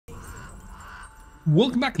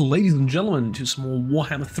Welcome back, ladies and gentlemen, to some more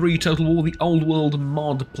Warhammer 3 Total War, the Old World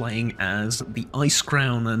mod, playing as the Ice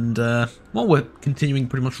Crown, and, well, we're continuing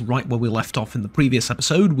pretty much right where we left off in the previous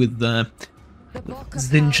episode, with,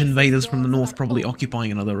 Zinch invaders from the north probably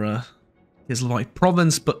occupying another, Kislevite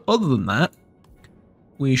province, but other than that,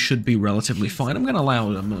 we should be relatively fine. I'm going to allow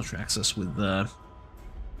military access with,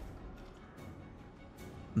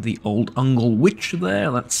 the old Ungle Witch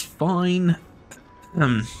there, that's fine.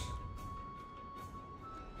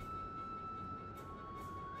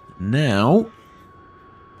 Now,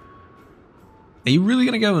 are you really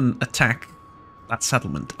going to go and attack that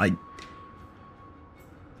settlement?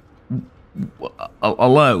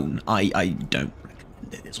 Alone, I don't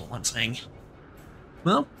recommend it, is all I'm saying.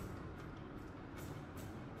 Well,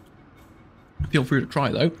 feel free to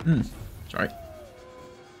try, though. Sorry.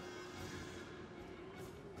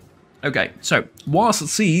 Okay, so, whilst it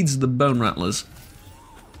seeds the Bone Rattlers,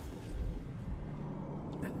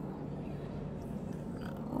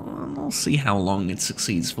 I'll see how long it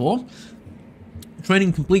succeeds for.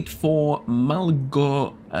 Training complete for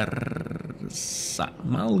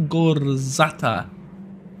Malgorzata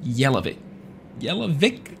Yelovich. I'm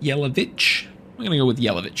gonna go with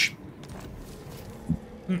Yelovich.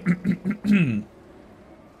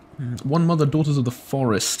 One mother, daughters of the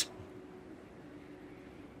forest.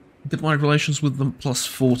 Diplomatic relations with them plus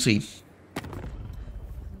 40.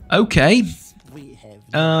 Okay.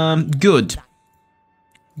 Good.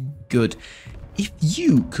 Good. If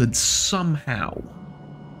you could somehow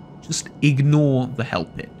just ignore the hell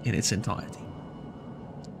pit in its entirety.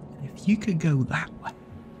 If you could go that way.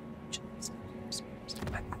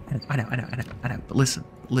 I know, but listen.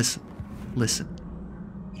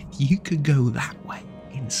 If you could go that way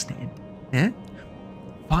instead,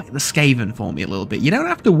 fight the Skaven for me a little bit. You don't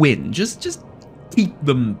have to win, just keep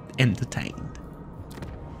them entertained.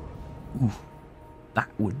 Ooh, that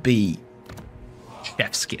would be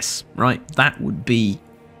chef's kiss, right? That would be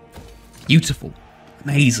beautiful,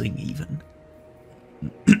 amazing even.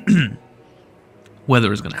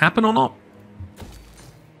 Whether it's going to happen or not,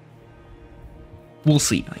 we'll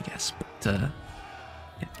see, I guess. But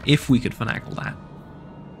if we could finagle that.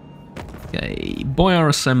 Okay, Boyar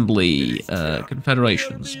Assembly,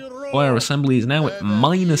 Confederations. Boyar Assembly is now at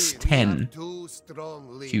 -10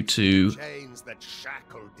 due to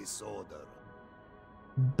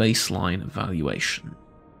baseline evaluation.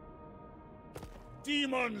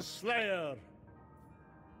 Demon Slayer.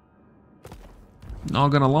 Not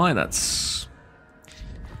gonna lie, that's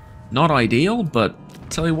not ideal, but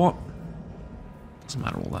tell you what, doesn't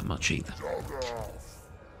matter all that much either.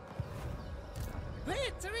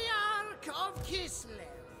 Patriarch of Kislev.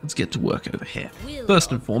 Let's get to work over here.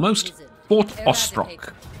 First and foremost, Fort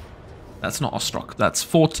Ostrok. That's not Ostrok, that's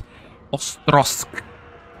Fort Ostrosk.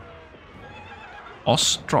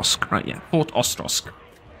 Ostrosk, right, yeah, Fort Ostrosk.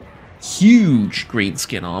 Huge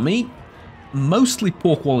greenskin army. Mostly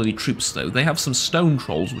poor quality troops, though. They have some stone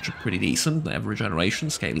trolls, which are pretty decent. They have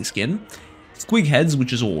regeneration, scaly skin. Squig heads,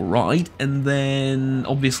 which is alright. And then,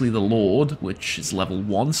 obviously, the Lord, which is level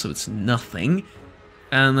 1, so it's nothing.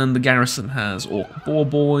 And then the garrison has orc boar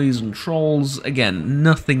boys and trolls. Again,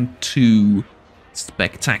 nothing too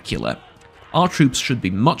spectacular. Our troops should be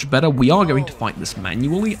much better. We are going to fight this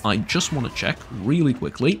manually. I just want to check really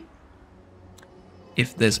quickly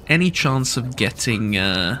if there's any chance of getting...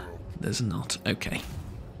 there's not. Okay.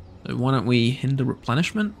 So why don't we hinder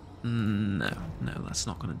replenishment? No, that's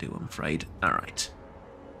not going to do, I'm afraid. Alright.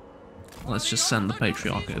 Let's just send the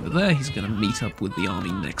Patriarch over there. He's going to meet up with the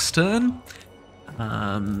army next turn.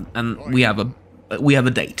 And we have a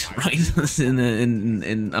date, right?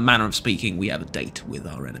 in a manner of speaking, we have a date with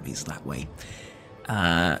our enemies that way.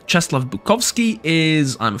 Czeslaw Bukowski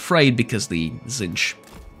is, I'm afraid, because the Zinch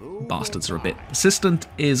bastards are a bit persistent,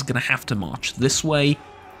 is going to have to march this way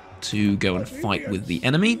to go and fight with the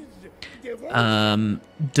enemy.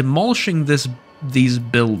 Demolishing these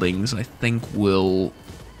buildings, I think, will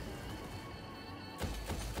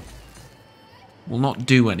not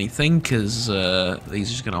do anything, because these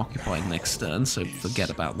are just going to occupy next turn, so forget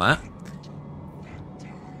about that.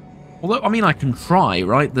 Although, I mean, I can try,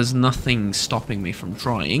 right? There's nothing stopping me from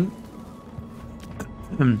trying.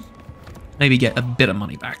 Maybe get a bit of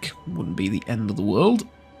money back. Wouldn't be the end of the world.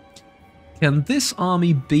 Can this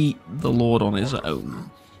army beat the Lord on his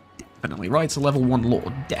own? Definitely, right? It's a level 1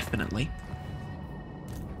 Lord, definitely.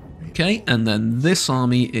 Okay, and then this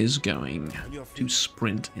army is going to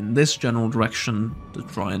sprint in this general direction to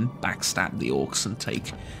try and backstab the orcs and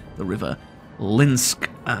take the river Linsk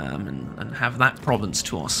and have that province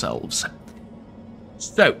to ourselves.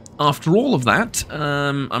 So, after all of that,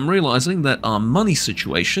 I'm realizing that our money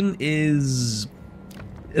situation is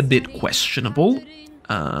a bit questionable.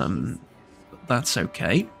 But that's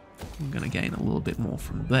okay. I'm going to gain a little bit more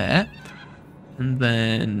from there. And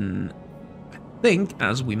then I think,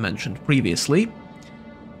 as we mentioned previously,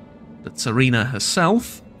 that Tsarina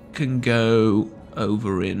herself can go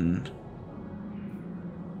over in...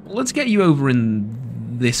 Let's get you over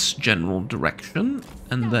in this general direction,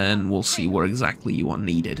 and then we'll see where exactly you are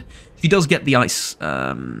needed. She does get the ice,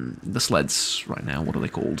 the sleds right now. What are they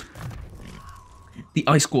called? The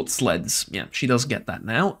ice court sleds. Yeah, she does get that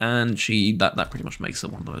now, and that pretty much makes her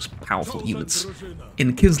one of the most powerful units.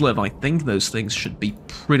 In Kislev, I think those things should be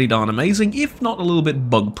pretty darn amazing, if not a little bit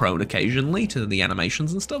bug-prone occasionally to the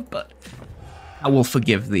animations and stuff, but I will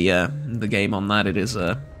forgive the game on that. It is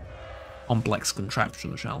a complex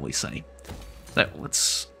contraption, shall we say. So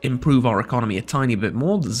let's improve our economy a tiny bit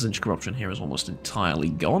more. The Zinch corruption here is almost entirely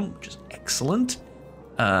gone, which is excellent.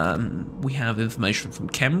 We have information from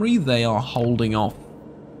Khemri. They are holding off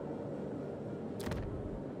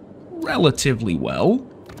relatively well.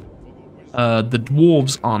 The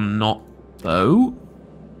dwarves are not, though.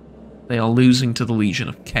 They are losing to the Legion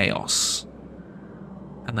of Chaos.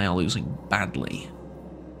 And they are losing badly.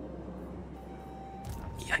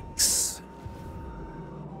 Yikes.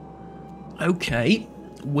 Okay,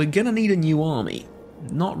 we're gonna need a new army.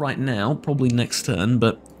 Not right now, probably next turn,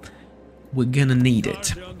 but we're gonna need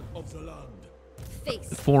it.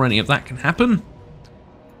 Before any of that can happen,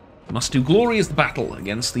 we must do glorious battle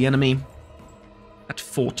against the enemy at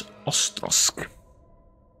Fort Ostrosk.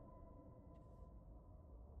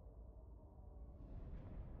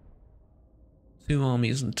 Two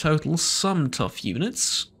armies in total, some tough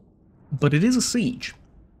units, but it is a siege.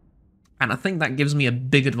 And I think that gives me a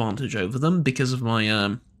big advantage over them because of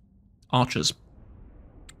my archers.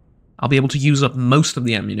 I'll be able to use up most of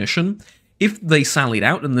the ammunition. If they sallied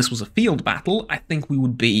out and this was a field battle, I think we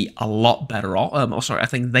would be a lot better off. I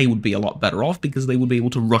think they would be a lot better off because they would be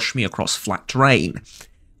able to rush me across flat terrain.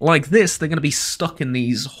 Like this, they're going to be stuck in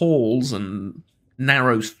these halls and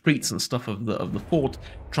narrow streets and stuff of the fort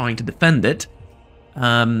trying to defend it.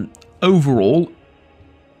 Overall,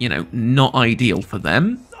 you know, not ideal for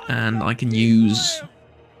them. And I can use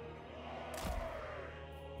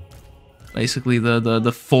basically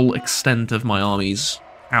the full extent of my army's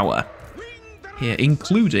power here,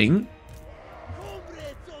 including,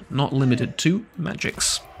 not limited to,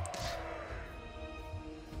 magics.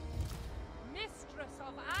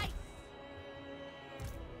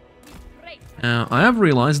 Now, I have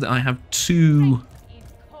realized that I have two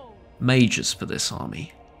mages for this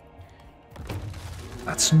army.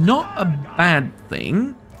 That's not a bad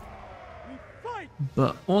thing,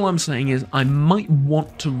 but all I'm saying is I might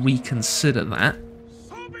want to reconsider that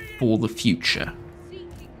for the future.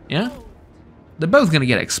 Yeah? They're both going to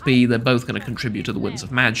get XP, they're both going to contribute to the Winds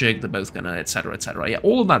of Magic, they're both going to etc, etc. Yeah,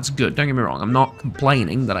 all of that's good, don't get me wrong, I'm not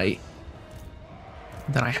complaining that I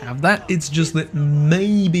have that, it's just that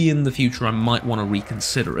maybe in the future I might want to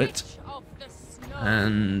reconsider it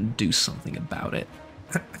and do something about it.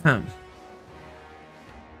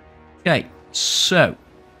 Okay, so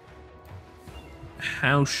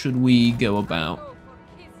how should we go about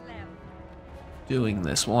doing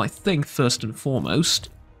this? Well, I think first and foremost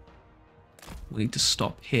we need to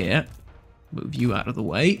stop here, move you out of the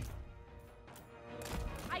way.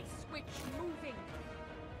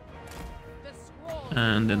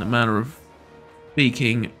 And in a manner of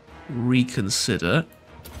speaking, reconsider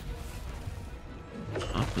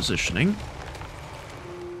our positioning.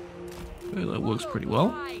 Okay, that works pretty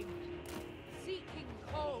well.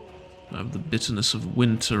 I have the bitterness of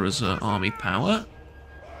winter as an army power.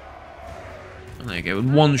 And there you go, with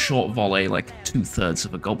one short volley, like 2/3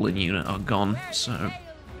 of a goblin unit are gone. So,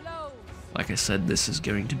 like I said, this is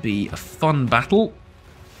going to be a fun battle.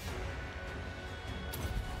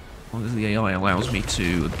 As long as the AI allows me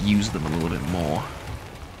to abuse them a little bit more.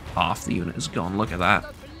 Half the unit is gone, look at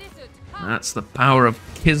that. That's the power of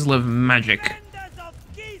Kislev magic.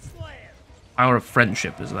 Power of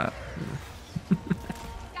friendship is that.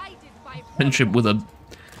 Friendship with a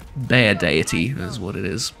bear deity is what it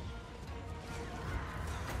is.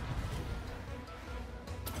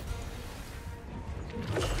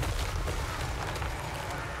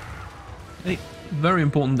 Hey, very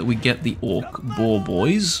important that we get the orc boar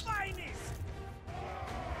boys.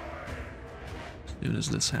 As soon as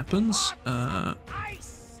this happens,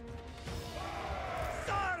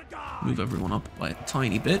 move everyone up by a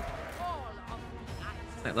tiny bit.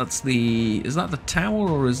 That's the... Is that the tower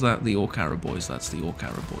or is that the Orcara boys? That's the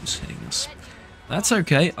Orcara boys hitting us. That's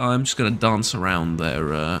okay. I'm just going to dance around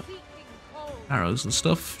their arrows and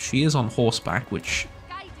stuff. She is on horseback, which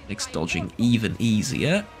makes dodging even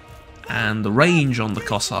easier. And the range on the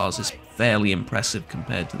Kossars is fairly impressive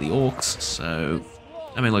compared to the Orcs, so...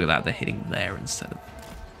 I mean, look at that, they're hitting there instead of...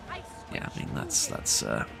 Yeah, I mean,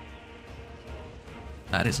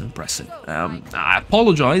 that is impressive. I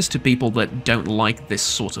apologize to people that don't like this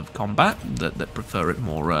sort of combat, that prefer it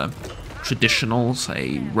more traditional,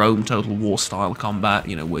 say, Rome Total War style combat,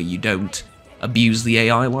 you know, where you don't abuse the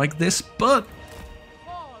AI like this, but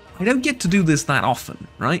I don't get to do this that often,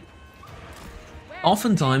 right?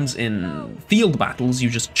 Oftentimes in field battles, you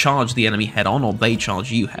just charge the enemy head-on, or they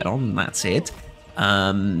charge you head-on, and that's it.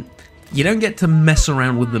 You don't get to mess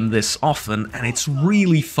around with them this often, and it's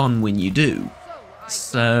really fun when you do.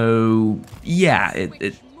 So, yeah,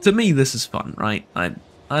 to me this is fun, right? I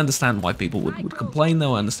understand why people would complain,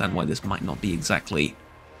 though. I understand why this might not be exactly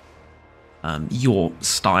your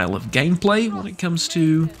style of gameplay when it comes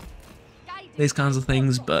to these kinds of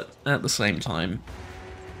things, but at the same time,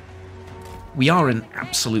 we are in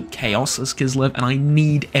absolute chaos as Kislev, and I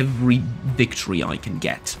need every victory I can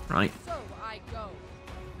get, right?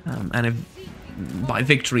 And if, by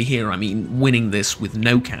victory here, I mean winning this with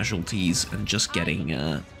no casualties and just getting, you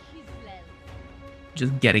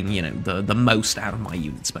know, the most out of my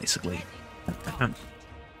units, basically. That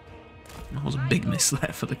was a big miss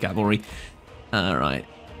there for the cavalry. Alright,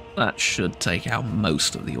 that should take out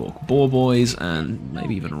most of the Orc boar boys and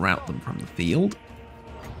maybe even rout them from the field.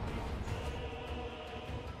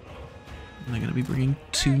 And they're going to be bringing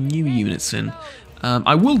 2 new units in.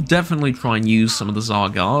 I will definitely try and use some of the Tsar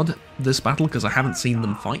Guard this battle, because I haven't seen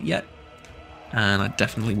them fight yet. And I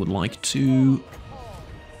definitely would like to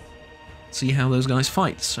see how those guys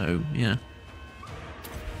fight, so yeah.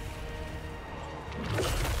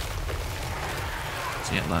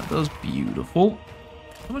 So yeah, that does beautiful.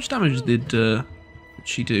 How much damage did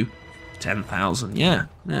she do? 10,000, yeah.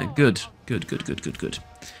 Yeah, good. Good.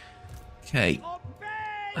 Okay.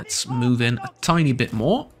 Let's move in a tiny bit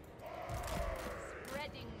more.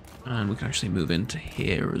 And we can actually move into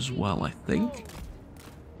here as well, I think.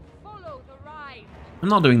 I'm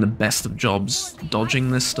not doing the best of jobs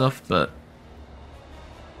dodging this stuff, but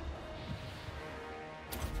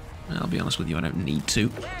I'll be honest with you, I don't need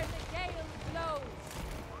to.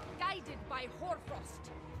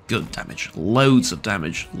 Good damage. Loads of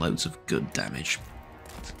damage. Loads of good damage.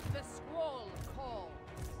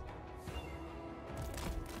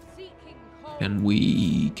 Can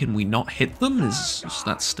we not hit them? Is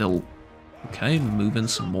that still okay? Move in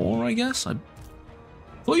some more, I guess. I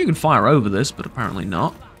thought you could fire over this, but apparently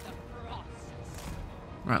not.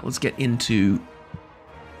 Right, let's get into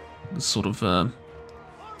the sort of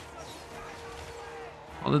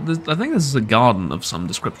well, I think this is a garden of some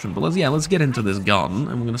description, but let's get into this garden,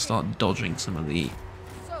 and we're going to start dodging some of the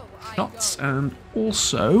shots, and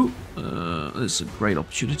also it's a great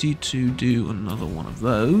opportunity to do another one of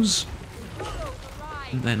those.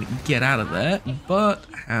 And then get out of there, but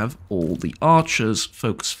have all the archers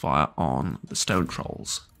focus fire on the stone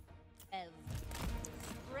trolls.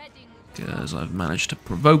 Because I've managed to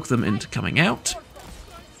provoke them into coming out.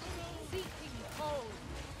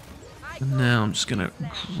 And now I'm just going to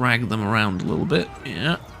drag them around a little bit,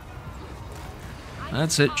 yeah.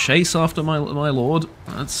 That's it, chase after my lord.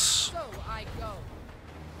 That's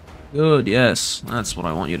good, yes, that's what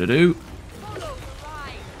I want you to do.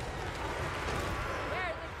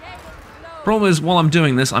 Problem is, while I'm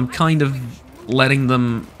doing this, I'm kind of letting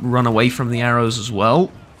them run away from the arrows as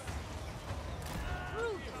well.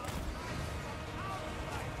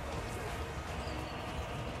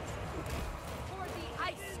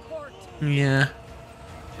 Yeah.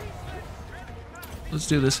 Let's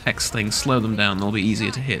do this hex thing, slow them down, they'll be easier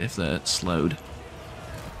to hit if they're slowed.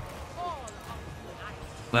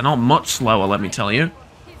 They're not much slower, let me tell you.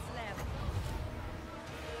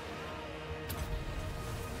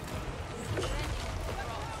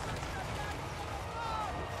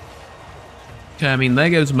 Okay, I mean, there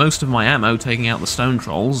goes most of my ammo taking out the stone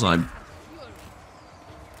trolls. I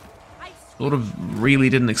sort of really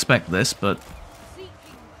didn't expect this, but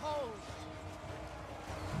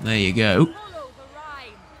there you go.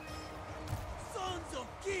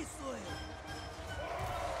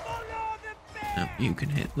 Now, you can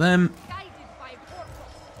hit them.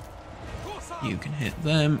 You can hit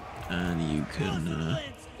them, and you can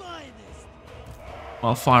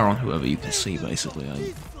well, fire on whoever you can see,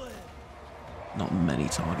 basically. Not many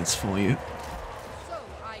targets for you.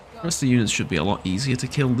 The rest of the units should be a lot easier to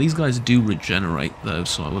kill. These guys do regenerate, though,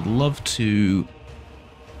 so I would love to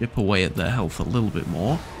chip away at their health a little bit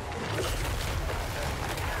more.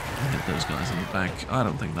 Hit those guys in the back. I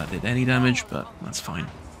don't think that did any damage, but that's fine.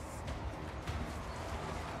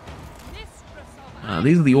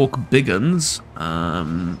 These are the Orc Big Uns.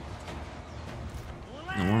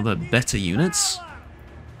 One of the better units.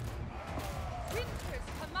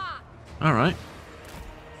 Alright.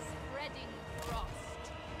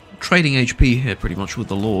 Trading HP here pretty much with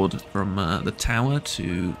the Lord from the tower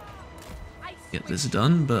to get this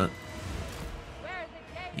done, but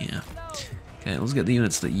yeah. Okay, let's get the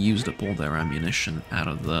units that used up all their ammunition out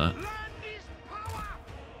of the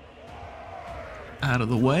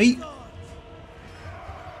way.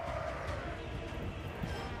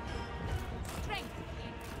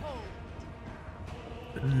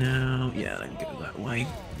 No, yeah, don't go that way.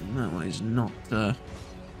 That way's not a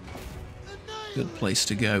good place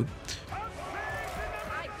to go.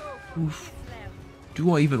 Oof.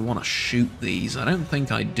 Do I even want to shoot these? I don't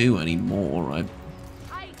think I do anymore. I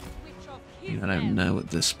don't know at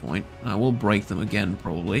this point. I will break them again,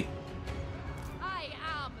 probably.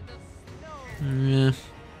 Yeah.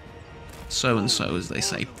 So and so, as they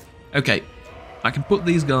say. Okay, I can put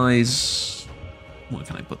these guys... Where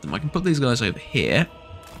can I put them? I can put these guys over here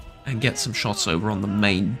and get some shots over on the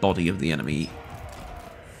main body of the enemy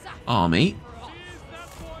army.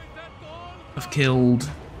 I've killed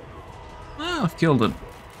an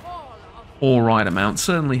alright amount.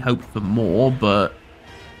 Certainly hope for more, but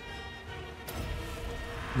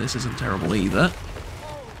this isn't terrible either.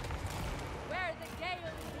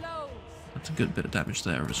 That's a good bit of damage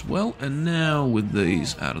there as well. And now with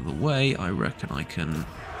these out of the way, I reckon I can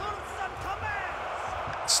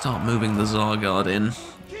start moving the Zargard in.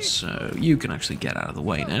 So you can actually get out of the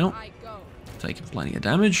way now. Taking plenty of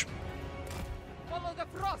damage.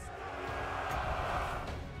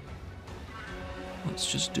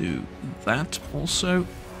 Let's just do that also.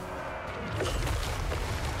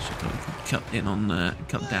 So we can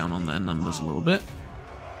cut down on their numbers a little bit.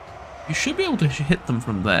 You should be able to hit them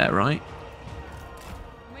from there, right?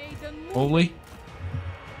 Probably.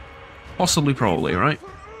 Possibly, probably, right?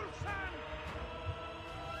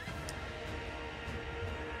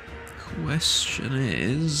 Question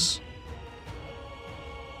is,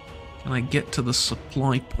 can I get to the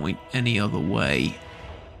supply point any other way?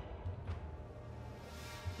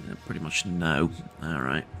 Yeah, pretty much no.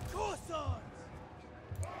 Alright.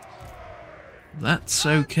 That's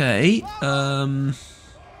okay.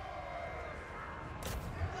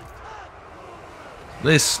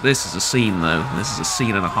 This is a scene, though. This is a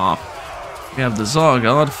scene and a half. We have the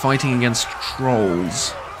Zargard fighting against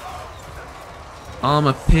trolls.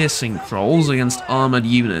 Armor-piercing trolls against armored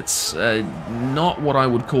units. Not what I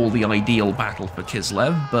would call the ideal battle for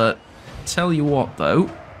Kislev, but tell you what, though,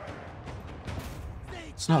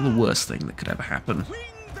 it's not the worst thing that could ever happen.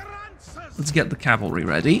 Let's get the cavalry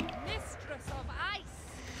ready.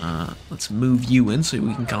 Let's move you in so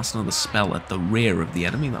we can cast another spell at the rear of the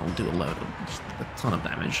enemy. That will do a ton of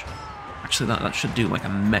damage. Actually, that should do like a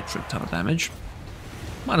metric ton of damage.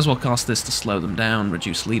 Might as well cast this to slow them down,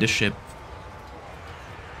 reduce leadership,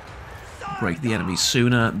 break the enemy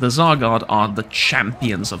sooner. The Zargard are the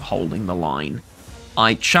champions of holding the line.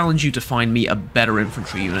 I challenge you to find me a better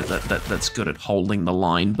infantry unit that's good at holding the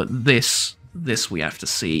line, but this we have to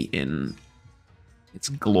see in its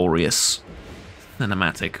glorious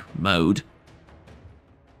cinematic mode.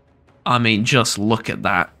 I mean, just look at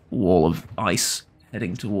that wall of ice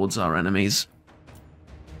heading towards our enemies.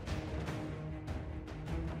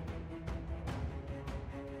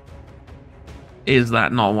 Is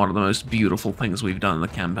that not one of the most beautiful things we've done in the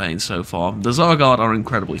campaign so far? The Zargard are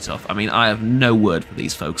incredibly tough. I mean, I have no word for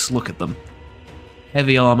these folks. Look at them.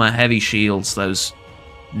 Heavy armor, heavy shields, those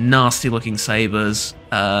nasty-looking sabers,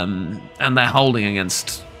 and they're holding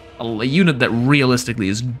against a unit that realistically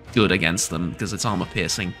is good against them because it's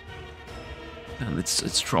armor-piercing. And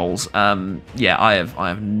it's trolls. Yeah, I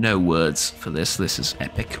have no words for this. This is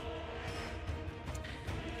epic.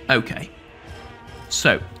 Okay.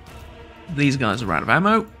 So, these guys are out of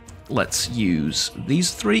ammo. Let's use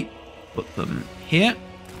these three. Put them here.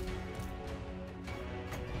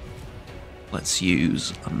 Let's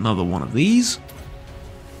use another one of these.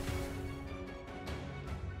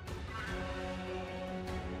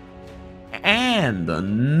 And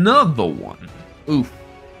another one. Oof.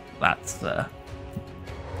 That's,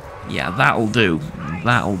 yeah, that'll do.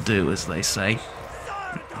 That'll do, as they say.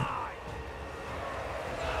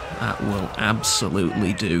 That will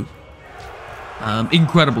absolutely do.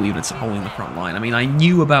 Incredible units at holding the front line. I mean, I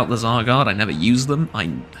knew about the Zargard, I never used them.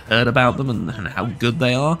 I heard about them and how good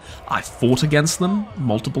they are. I fought against them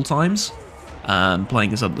multiple times.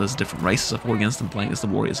 Playing as there's different races I fought against them, playing as the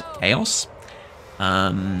Warriors of Chaos.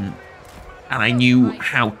 And I knew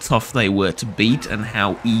how tough they were to beat and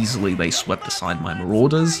how easily they swept aside my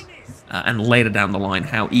Marauders. And later down the line,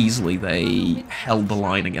 how easily they held the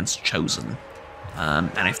line against Chosen.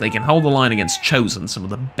 And if they can hold the line against Chosen, some of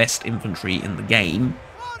the best infantry in the game,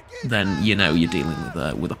 then you know you're dealing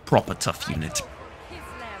with a proper tough unit.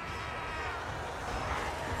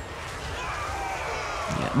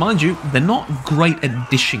 Yeah, mind you, they're not great at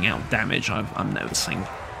dishing out damage, I'm noticing.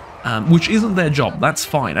 Which isn't their job, that's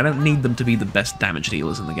fine. I don't need them to be the best damage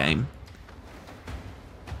dealers in the game.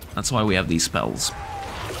 That's why we have these spells.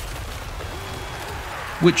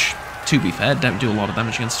 Which, to be fair, don't do a lot of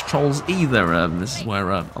damage against trolls either. This is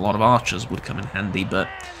where a lot of archers would come in handy, but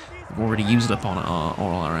we've already used up on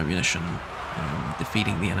all our ammunition,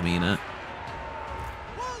 defeating the enemy in a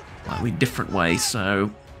slightly different way,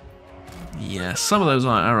 so... Yeah, some of those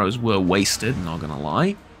arrows were wasted, not gonna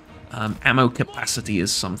lie. Ammo capacity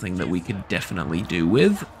is something that we could definitely do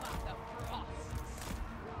with.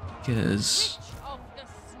 Because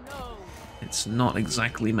it's not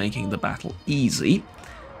exactly making the battle easy.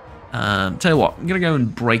 Tell you what, I'm gonna go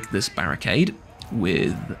and break this barricade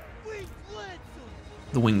with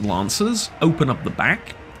the winged lancers, open up the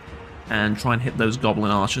back, and try and hit those goblin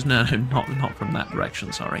archers. No, not from that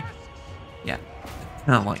direction, sorry. Yeah,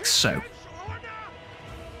 kind of like so.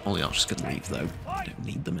 All the archers can leave, though. I don't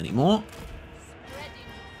need them anymore.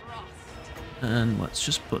 And let's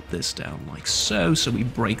just put this down like so, so we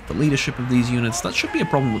break the leadership of these units. That should be a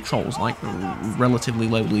problem with trolls, like relatively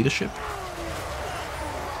low leadership.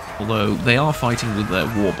 Although they are fighting with their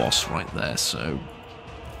war boss right there, so...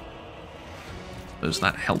 I suppose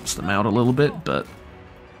that helps them out a little bit, but...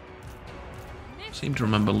 I seem to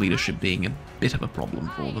remember leadership being a bit of a problem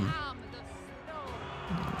for them.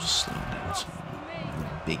 I'll just slow down some.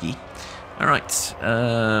 Biggie. Alright,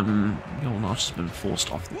 Golden Arch has been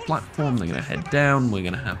forced off the platform. They're going to head down. We're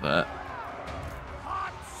going to have a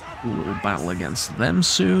little battle against them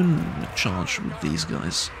soon. I'm going to charge with these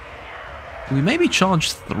guys. We maybe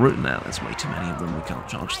charge through. Now there's way too many of them. We can't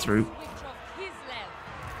charge through.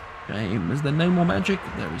 Okay, is there no more magic?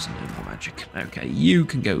 There is no more magic. Okay, you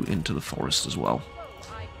can go into the forest as well.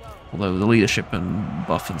 Although the leadership and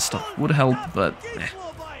buff and stuff would help, but eh.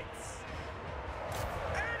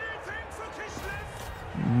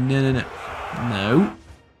 No. No.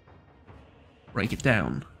 Break it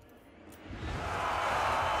down.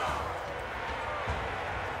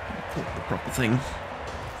 Put the proper thing.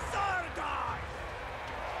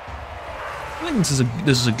 I think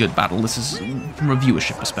this is a good battle. This is from a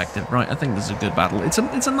viewership perspective, right? I think this is a good battle. It's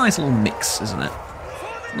a nice little mix, isn't it?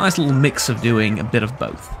 A nice little mix of doing a bit of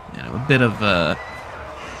both. You know, a bit of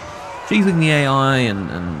cheating the AI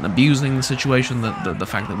and abusing the situation, the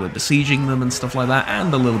fact that we're besieging them and stuff like that,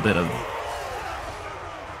 and a little bit of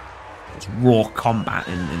raw combat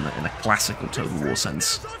in a classical Total War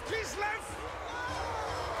sense.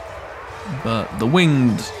 But the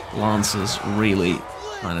winged lancers really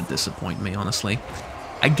kind of disappoint me, honestly.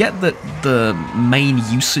 I get that the main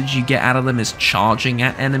usage you get out of them is charging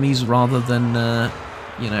at enemies rather than,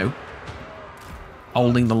 you know,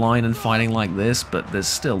 holding the line and fighting like this, but there's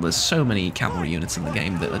so many cavalry units in the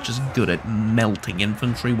game that are just good at melting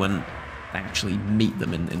infantry when they actually meet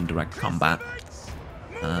them in direct combat.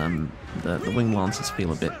 The winged lancers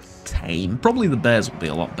feel a bit tame. Probably the bears will be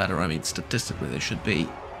a lot better. I mean, statistically they should be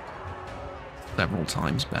several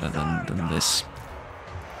times better than this.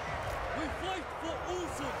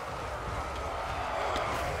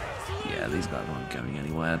 Yeah, these guys aren't going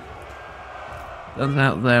anywhere. Turns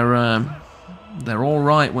out they're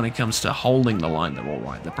alright when it comes to holding the line. They're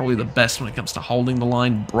alright. They're probably the best when it comes to holding the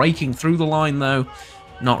line. Breaking through the line, though,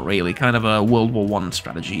 not really. Kind of a World War I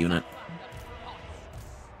strategy unit.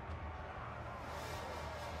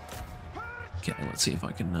 Okay, let's see if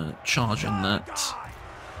I can charge in that.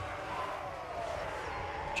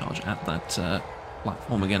 Charge at that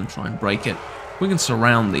platform again, try and break it. We can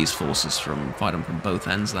surround these forces fight them from both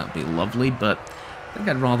ends, that'd be lovely, but I think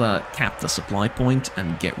I'd rather cap the supply point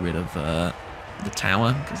and get rid of the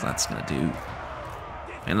tower, because that's going to do...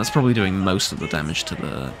 And that's probably doing most of the damage to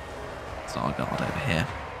the Tsarguard over here.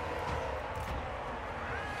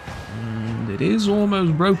 And it is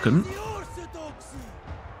almost broken.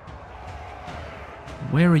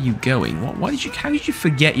 Where are you going? How did you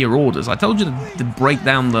forget your orders? I told you to break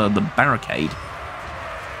down the barricade.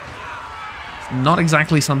 It's not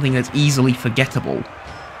exactly something that's easily forgettable.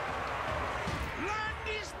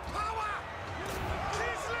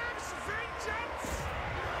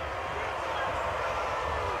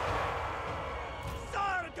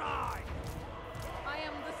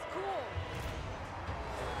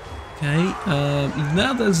 Okay,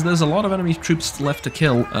 now there's a lot of enemy troops left to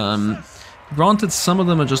kill. Granted, some of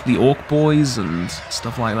them are just the Orc boys and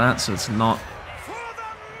stuff like that, so it's not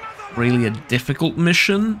really a difficult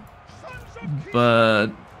mission. But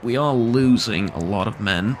we are losing a lot of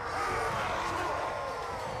men.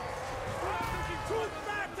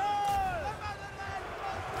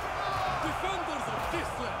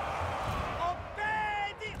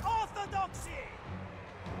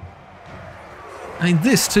 I mean,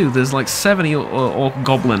 this too, there's like 70 orc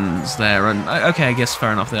goblins there, and okay, I guess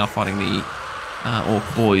fair enough, they are fighting the orc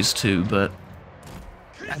boys too, but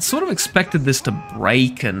I sort of expected this to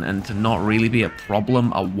break and to not really be a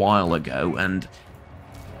problem a while ago, and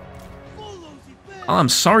I'm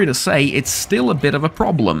sorry to say, it's still a bit of a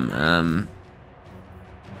problem,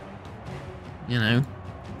 you know.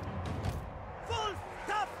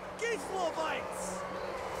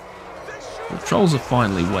 The trolls are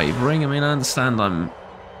finally wavering. I mean, I understand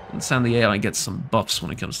the AI gets some buffs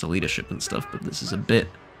when it comes to leadership and stuff, but this is a bit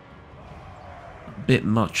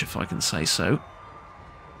much, if I can say so.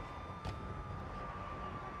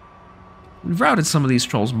 We've routed some of these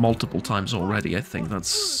trolls multiple times already. I think that's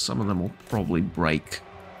some of them will probably break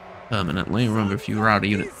permanently. Remember, if you rout a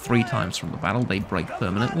unit 3 times from the battle, they break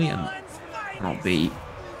permanently and cannot be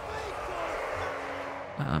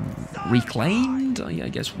reclaimed? I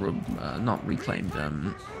guess not reclaimed.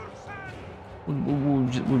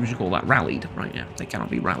 What would you call that? Rallied, right? Yeah, they cannot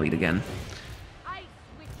be rallied again.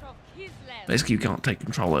 Basically, you can't take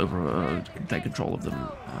control of them.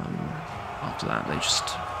 After that, they just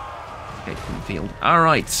escape from the field. All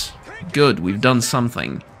right, good. We've done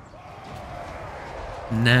something.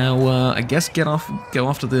 Now, I guess go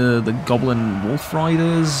after the Goblin Wolf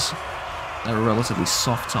Riders. They're a relatively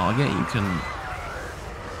soft target. You can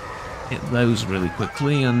hit those really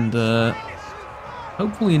quickly, and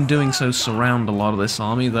hopefully in doing so surround a lot of this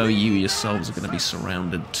army, though you yourselves are going to be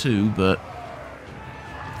surrounded too, but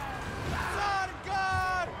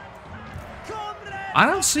I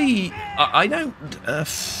don't see... I don't...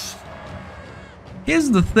 Here's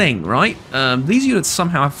the thing, right? These units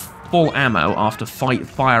somehow have full ammo after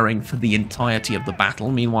firing for the entirety of the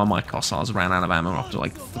battle. Meanwhile, my Cossars ran out of ammo after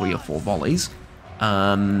like 3 or 4 volleys.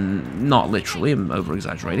 Not literally, I'm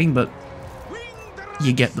over-exaggerating, but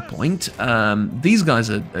you get the point. These guys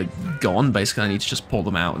are gone. Basically, I need to just pull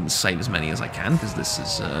them out and save as many as I can, because this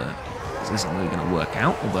isn't really going to work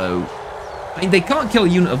out, although... I mean, they can't kill a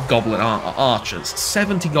unit of Goblin Archers.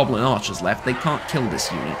 70 Goblin Archers left. They can't kill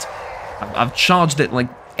this unit. I've charged it like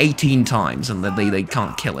 18 times, and they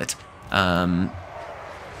can't kill it.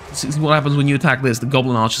 See what happens when you attack this. The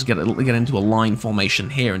Goblin Archers get into a line formation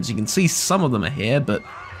here, and as you can see, some of them are here, but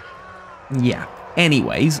yeah.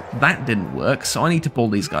 Anyways, that didn't work, so I need to pull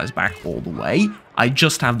these guys back all the way. I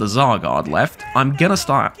just have the Zargard left. I'm gonna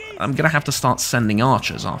have to start sending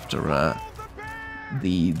archers after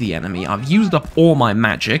the enemy. I've used up all my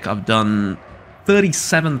magic. I've done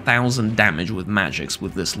 37,000 damage with magics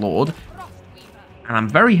with this lord. And I'm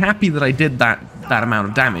very happy that I did that amount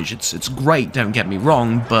of damage. It's great, don't get me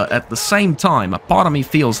wrong, but at the same time, a part of me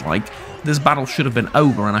feels like this battle should have been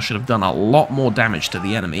over and I should have done a lot more damage to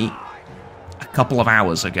the enemy a couple of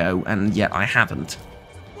hours ago, and yet I haven't.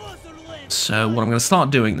 So what I'm going to start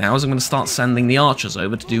doing now is I'm going to start sending the archers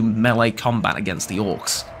over to do melee combat against the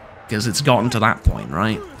orcs, because it's gotten to that point,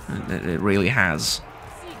 right? It really has.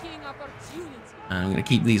 I'm going to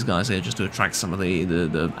keep these guys here just to attract some of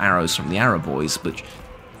the arrows from the arrow boys, but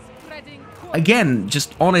again,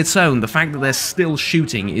 just on its own, the fact that they're still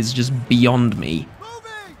shooting is just beyond me.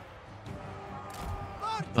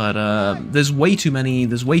 But there's way too many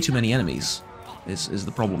enemies. Is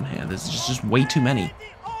the problem here? There's just way too many.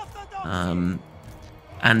 And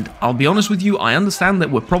I'll be honest with you, I understand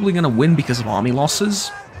that we're probably going to win because of army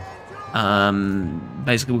losses.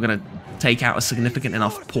 Basically, we're going to take out a significant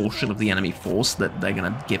enough portion of the enemy force that they're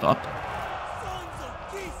going to give up.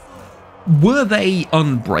 Were they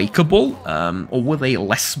unbreakable, or were they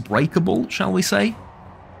less breakable, shall we say?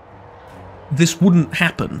 This wouldn't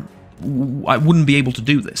happen. I wouldn't be able to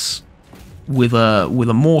do this. With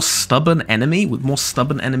a more stubborn enemy, with more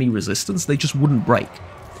stubborn enemy resistance, they just wouldn't break.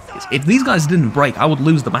 If these guys didn't break, I would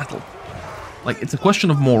lose the battle. Like, it's a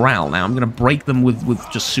question of morale now. I'm going to break them with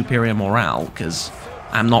just superior morale, because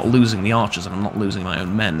I'm not losing the archers and I'm not losing my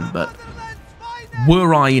own men, but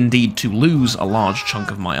were I indeed to lose a large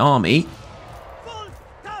chunk of my army,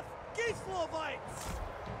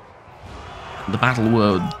 the battle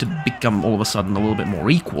were to become all of a sudden a little bit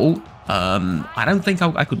more equal, I don't think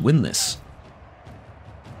I could win this.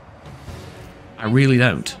 I really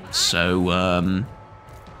don't. So,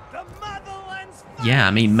 yeah,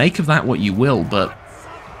 I mean, make of that what you will, but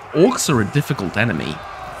orcs are a difficult enemy,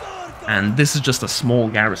 and this is just a small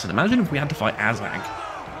garrison. Imagine if we had to fight Azag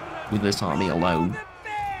with this army alone.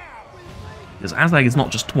 Because Azag is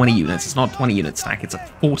not just 20 units, it's not a 20-unit stack, it's a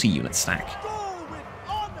 40-unit stack.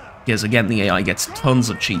 Because, again, the AI gets tons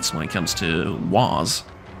of cheats when it comes to wars.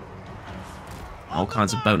 All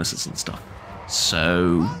kinds of bonuses and stuff.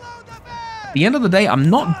 So, at the end of the day, I'm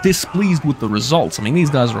not displeased with the results. I mean, these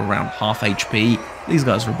guys are around half HP. These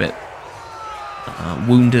guys are a bit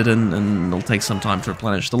wounded, and it'll take some time to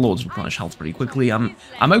replenish. The Lords replenish health pretty quickly. I'm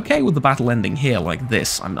okay with the battle ending here like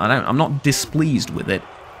this. I'm not displeased with it.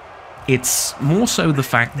 It's more so the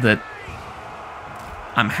fact that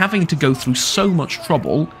I'm having to go through so much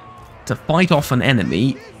trouble to fight off an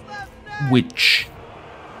enemy which,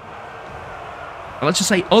 let's just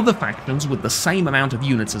say, other factions with the same amount of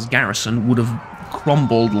units as Garrison would have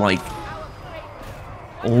crumbled, like,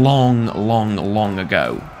 long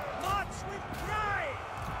ago.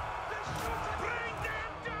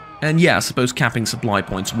 And yeah, I suppose capping supply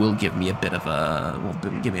points will give me a bit of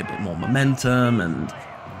give me a bit more momentum and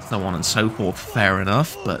so on and so forth, fair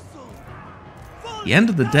enough, but at the end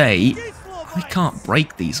of the day, I can't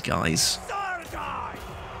break these guys.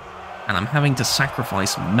 And I'm having to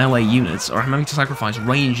sacrifice melee units, or I'm having to sacrifice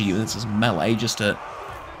range units as melee just to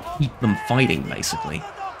keep them fighting, basically.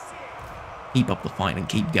 Keep up the fight and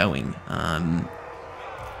keep going.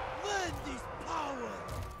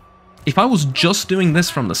 If I was just doing this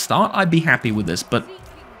from the start, I'd be happy with this, but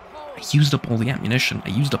I used up all the ammunition. I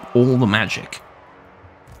used up all the magic.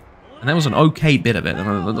 And there was an okay bit of it. There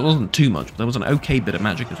wasn't too much, but there was an okay bit of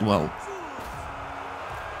magic as well.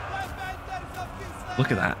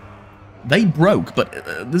 Look at that. They broke, but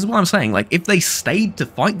this is what I'm saying. Like, if they stayed to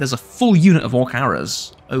fight, there's a full unit of orc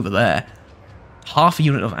arrows over there. Half a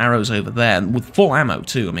unit of arrows over there, and with full ammo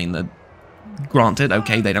too. I mean, granted,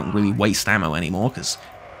 okay, they don't really waste ammo anymore, because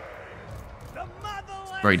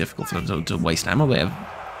it's very difficult for them to waste ammo. They have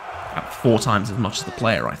about 4 times as much as the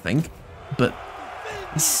player, I think. But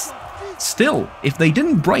still, if they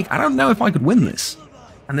didn't break, I don't know if I could win this.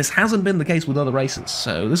 And this hasn't been the case with other races,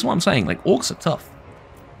 so this is what I'm saying. Like, orcs are tough.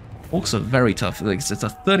 Orcs are very tough. It's a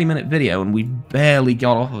 30-minute video, and we barely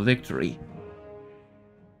got off a victory.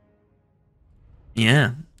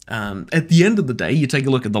 Yeah. At the end of the day, you take a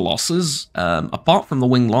look at the losses. Apart from the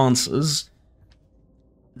Winged Lancers,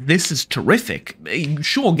 this is terrific.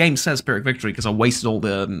 Sure, game says Pyrrhic victory because I wasted all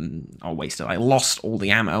the... I lost all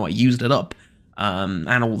the ammo. I used it up. And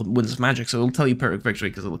all the Winds of Magic, so it'll tell you Pyrrhic victory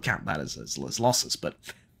because it'll count that as losses. But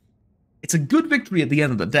it's a good victory at the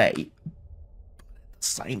end of the day.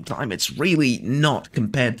 Same time, it's really not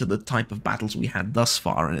compared to the type of battles we had thus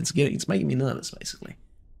far, and it's making me nervous, basically.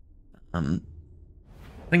 I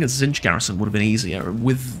think a Zinch garrison would have been easier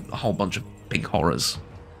with a whole bunch of big horrors.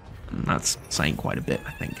 And that's saying quite a bit,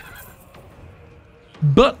 I think.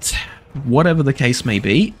 But, whatever the case may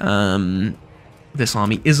be, this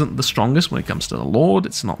army isn't the strongest when it comes to the Lord.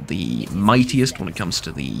 It's not the mightiest when it comes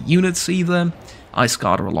to the units either. Ice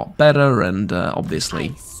Guard are a lot better, and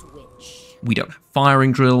obviously we don't have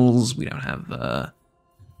firing drills, we don't have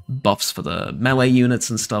buffs for the melee units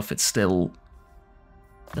and stuff. It's still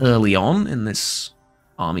early on in this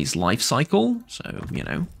army's life cycle, so, you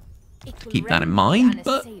know, keep that in mind.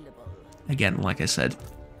 But, again, like I said,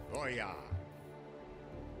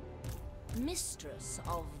 Mistress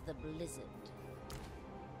of the Blizzard.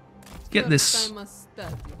 Get this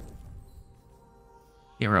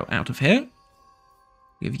hero out of here.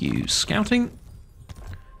 Give you scouting.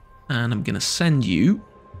 And I'm going to send you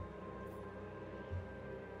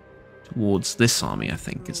towards this army, I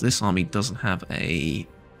think, because this army doesn't have a...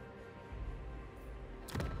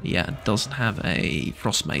 Yeah, it doesn't have a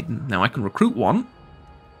Frost Maiden. Now, I can recruit one.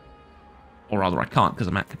 Or rather, I can't because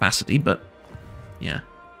I'm at capacity, but... Yeah.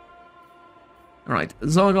 Alright,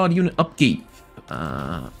 Zargard unit upkeep.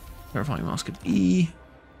 Verifying Mask of E.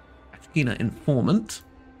 Ashkina Informant.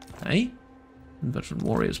 Okay. Veteran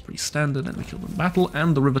Warrior is pretty standard, and we killed in battle.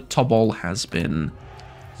 And the River Tobol has been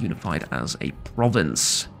unified as a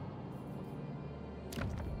province.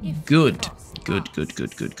 Good.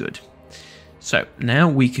 Good. So, now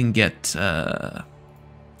we can get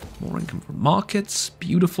more income from markets.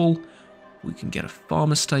 Beautiful. We can get a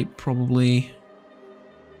farm estate, probably.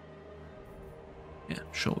 Yeah,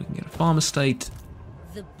 sure, we can get a farm estate.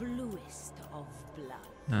 The bluest of blood.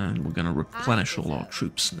 And we're going to replenish all our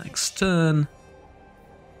troops next turn.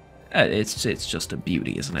 It's just a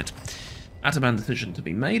beauty, isn't it? Ataman decision to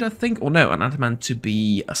be made, I think. Or no, an Ataman to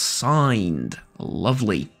be assigned.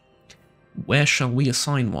 Lovely. Where shall we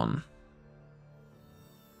assign one?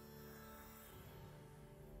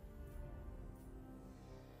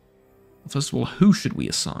 First of all, who should we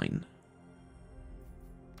assign?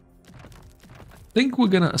 I think we're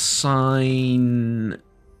going to assign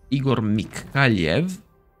Igor Mikhaev.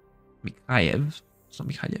 Mikhaev. It's not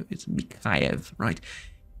Mikhaev, it's Mikhaev, right.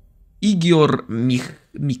 Igor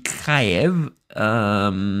Mikhaev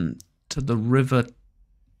to the river,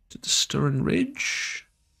 to the Sturin Ridge,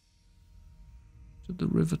 to the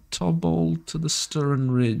river Tobol, to the Sturin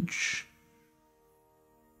Ridge,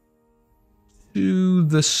 to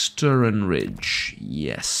the Sturin Ridge,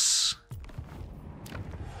 yes.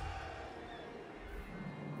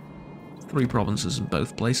 3 provinces in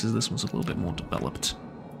both places. This one's a little bit more developed.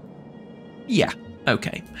 Yeah,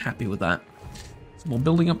 okay, happy with that. Some more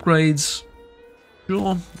building upgrades.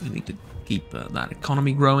 Sure, we need to keep that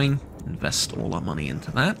economy growing, invest all our money into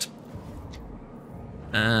that.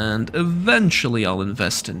 And eventually I'll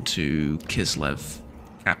invest into Kislev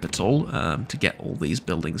capital to get all these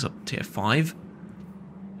buildings up to tier 5.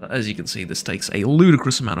 But as you can see, this takes a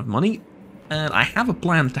ludicrous amount of money, and I have a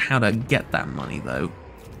plan to how to get that money though.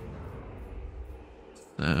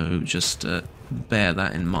 So just bear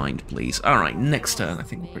that in mind, please. Alright, next turn. I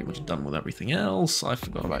think we're pretty much done with everything else. I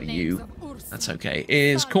forgot about you. That's okay.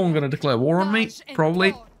 Is Khorne going to declare war on me?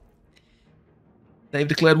 Probably. They've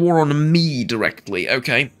declared war on me directly.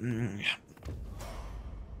 Okay. The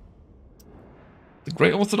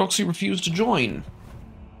Great Orthodoxy refused to join.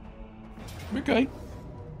 Okay.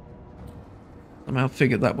 Somehow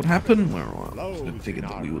figured that would happen. Well, I figured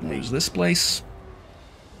that we would lose this place.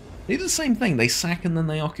 They do the same thing. They sack and then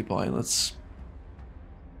they occupy. That's...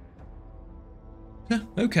 yeah,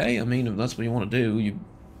 okay. I mean, if that's what you want to do,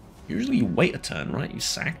 usually you wait a turn, right? You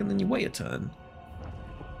sack and then you wait a turn.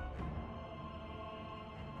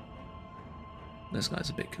 This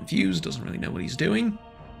guy's a bit confused, doesn't really know what he's doing.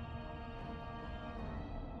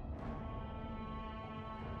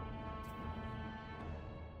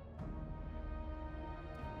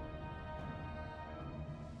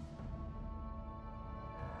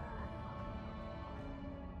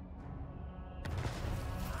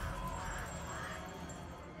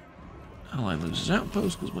 Ally loses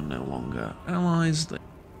outpost because we're no longer allies.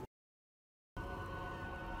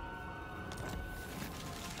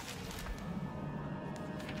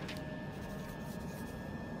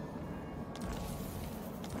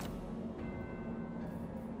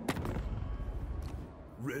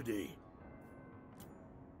 Ready.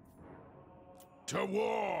 To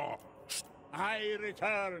war! I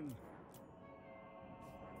return!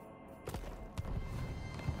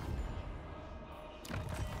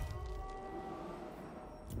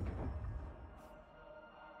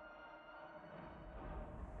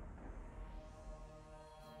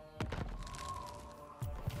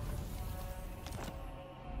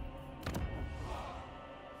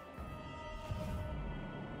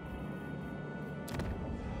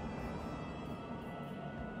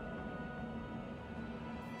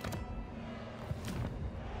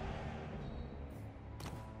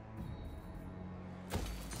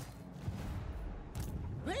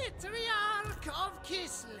 Patriarch of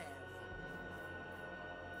Kislev.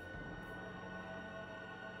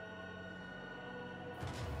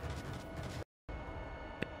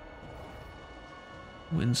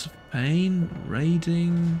 Winds of Pain,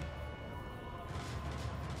 raiding.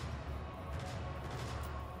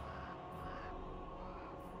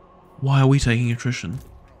 Why are we taking attrition?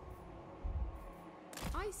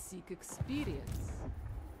 I seek experience.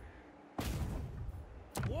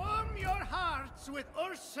 Warm your hearts with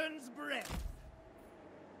Urson's breath.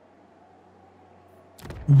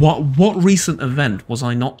 What recent event? Was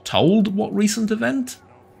I not told what recent event?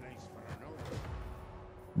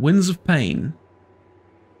 Winds of Pain.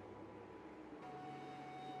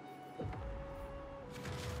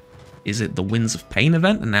 Is it the Winds of Pain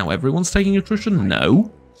event and now everyone's taking attrition?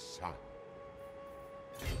 No.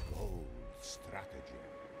 Bold strategy.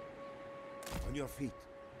 On your feet.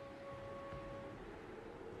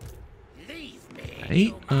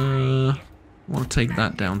 Okay, I want to take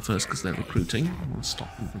that down first because they're recruiting. I want to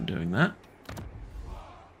stop them from doing that.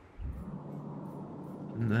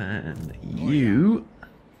 And then you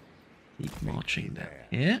keep marching down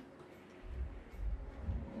here.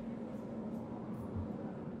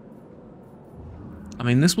 I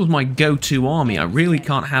mean, this was my go-to army. I really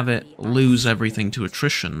can't have it lose everything to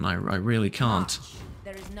attrition. I really can't.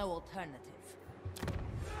 There is no alternative.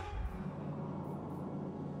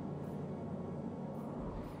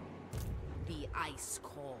 The ice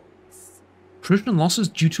calls. Attrition losses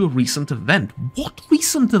due to a recent event. What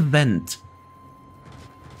recent event?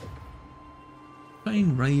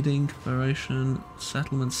 Spain raiding, Confederation,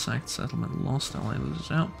 settlement sacked, settlement lost, ally loses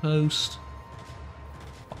outpost.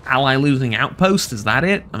 Ally losing outpost, is that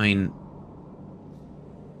it? I mean,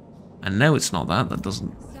 I know it's not that, that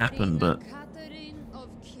doesn't happen, but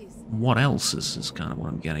what else is kind of what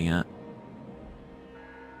I'm getting at.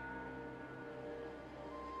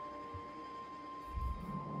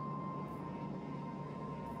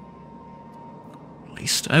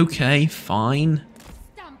 boost. Okay, fine.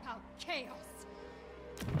 Stamp out chaos.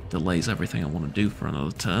 Delays everything I want to do for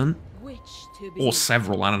another turn. Which to be Or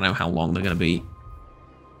several. I don't know how long they're going to be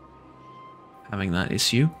having that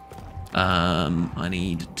issue. I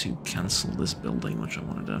need to cancel this building, which I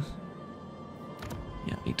wanted to...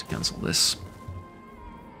 Yeah, I need to cancel this.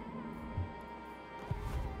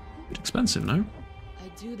 Bit expensive, no?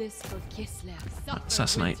 I do this for Kislev.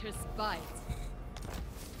 Assassinate. Winter's bite.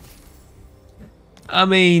 I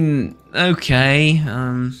mean, okay.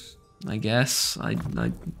 I guess. I don't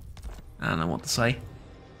know what to say.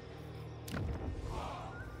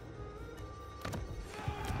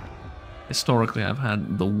 Historically, I've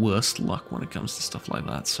had the worst luck when it comes to stuff like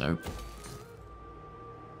that, so...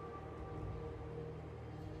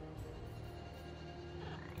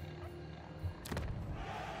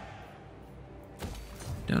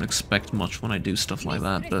 Don't expect much when I do stuff like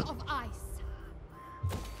that, but... Of ice.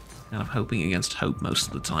 kind of hoping against hope most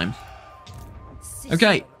of the time.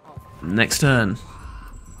 Okay, next turn.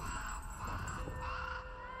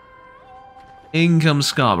 In comes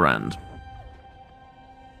Scarbrand.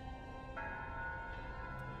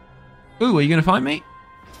 Ooh, are you going to fight me?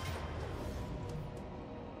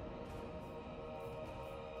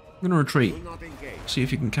 I'm going to retreat. See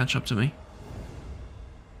if you can catch up to me.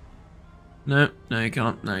 No, no you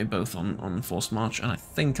can't. No, you're both on forced march, and I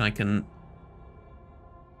think I can...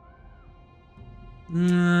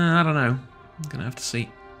 I don't know. I'm going to have to see.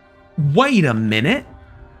 Wait a minute!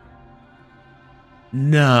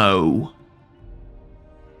 No.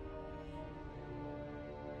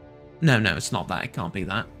 No, no, it's not that. It can't be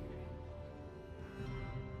that.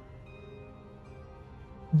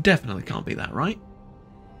 Definitely can't be that, right?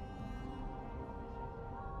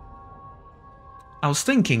 I was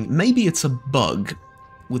thinking maybe it's a bug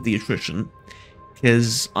with the attrition,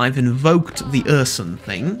 because I've invoked the Urson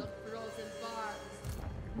thing.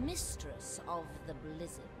 Mistress of the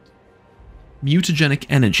blizzard. Mutagenic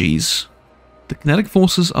energies. The kinetic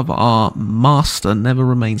forces of our master never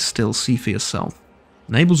remain still. See for yourself.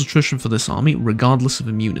 Enables attrition for this army, regardless of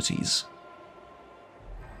immunities.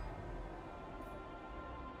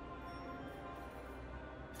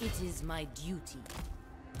 It is my duty.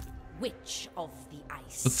 Witch of the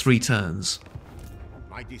ice. For 3 turns.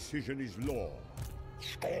 My decision is law.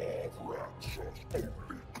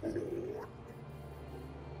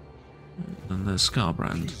 And there's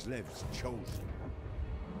Scarbrand. Kislev's chosen.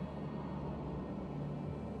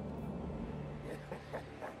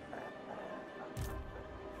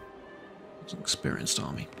 It's an experienced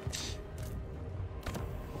army.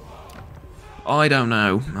 I don't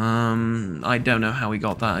know. I don't know how he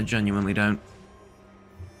got that. I genuinely don't.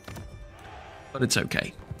 But it's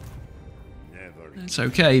okay. It's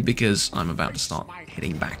okay because I'm about to start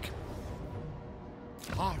hitting back.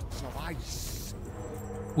 Hearts of ice.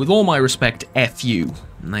 With all my respect, F you.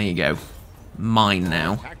 And there you go. Mine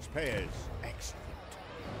now. Taxpayers. Excellent.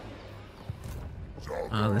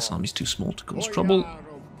 This army's too small to cause trouble. Boyar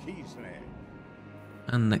of Kislev.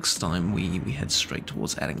 And next time we head straight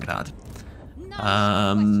towards Erengrad.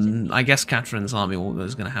 No I guess Catherine's army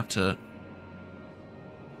is going to have to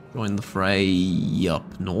join the fray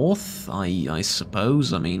up north, I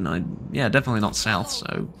suppose. I mean, yeah, definitely not south,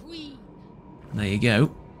 so Queen. there you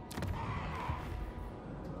go.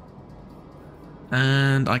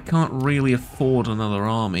 And I can't really afford another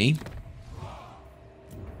army.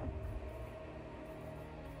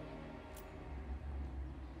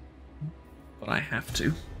 But I have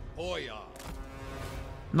to. Boyar.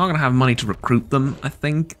 I'm not going to have money to recruit them, I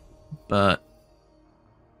think, but...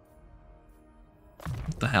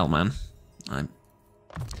 What the hell, man? I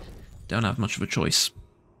don't have much of a choice.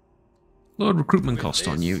 Lowered recruitment cost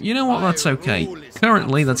on you. You know what? That's okay.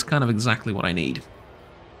 Currently, that's kind of exactly what I need.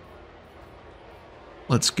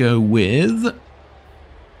 Let's go with...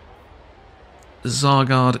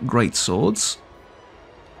 Zargard Greatswords.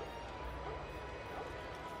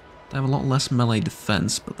 They have a lot less melee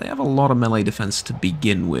defense, but they have a lot of melee defense to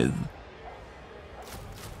begin with.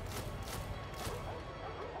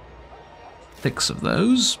 6 of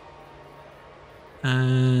those.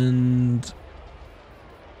 And...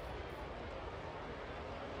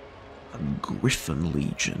 a Griffin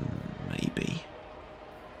Legion, maybe.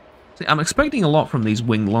 See, I'm expecting a lot from these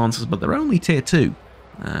Winged Lancers, but they're only tier 2.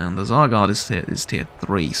 And the Zargard is tier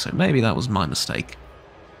 3, so maybe that was my mistake.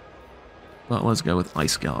 But let's go with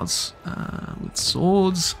Ice Guards with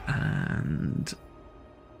swords, and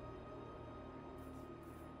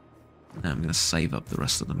now I'm going to save up the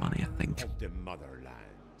rest of the money, I think. Of the motherland.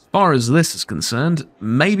 As far as this is concerned,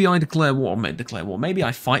 maybe I declare war. Maybe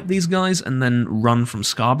I fight these guys and then run from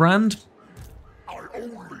Scarbrand. I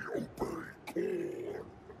only obey Korn.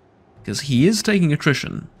 Because he is taking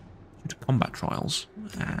attrition due to combat trials.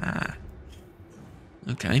 Ah.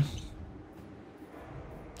 Okay.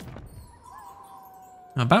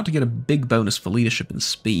 I'm about to get a big bonus for leadership and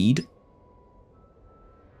speed.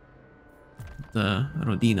 The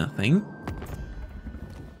Rodina thing.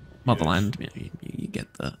 Motherland, you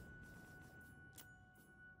get the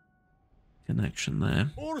connection there.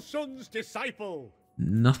 Urson's disciple.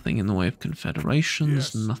 Nothing in the way of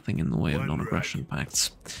confederations, nothing in the way of non-aggression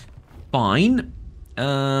pacts. Fine.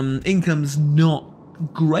 Income's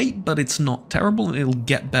not great, but it's not terrible, and it'll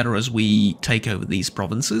get better as we take over these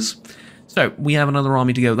provinces. So, we have another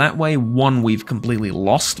army to go that way. One we've completely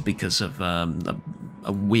lost because of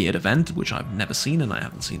a weird event, which I've never seen, and I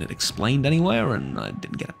haven't seen it explained anywhere, and I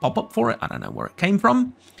didn't get a pop-up for it. I don't know where it came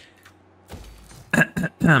from.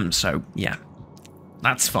 So, yeah.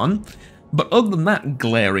 That's fun. But other than that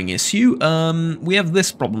glaring issue, we have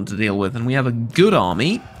this problem to deal with, and we have a good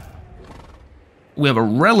army. We have a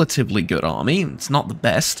relatively good army, it's not the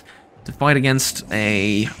best, to fight against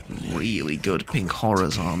a really good Pink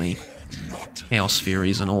Horrors army. Chaos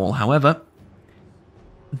Furies and all. However,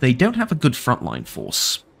 they don't have a good frontline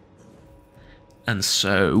force. And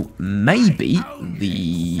so, maybe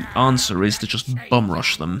the answer is to just bum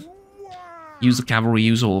rush them. Use the cavalry,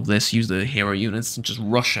 use all of this, use the hero units, and just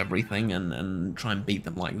rush everything and try and beat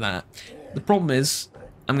them like that. The problem is,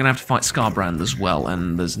 I'm going to have to fight Scarbrand as well,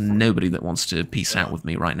 and there's nobody that wants to peace out with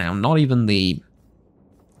me right now. Not even the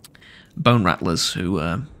Bone Rattlers, who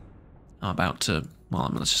are about to, well,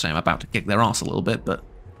 I'm going to say I'm about to kick their ass a little bit, but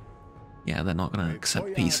yeah, they're not going to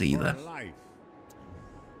accept peace either.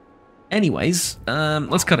 Anyways,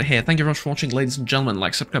 let's cut it here. Thank you very much for watching, ladies and gentlemen.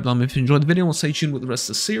 Like, subscribe down if you enjoyed the video. We'll stay tuned with the rest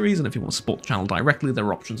of the series, and if you want to support the channel directly, there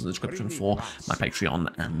are options in the description for my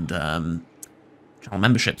Patreon and channel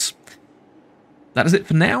memberships. That is it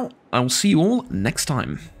for now. I will see you all next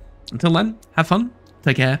time. Until then, have fun,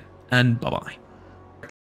 take care, and bye-bye.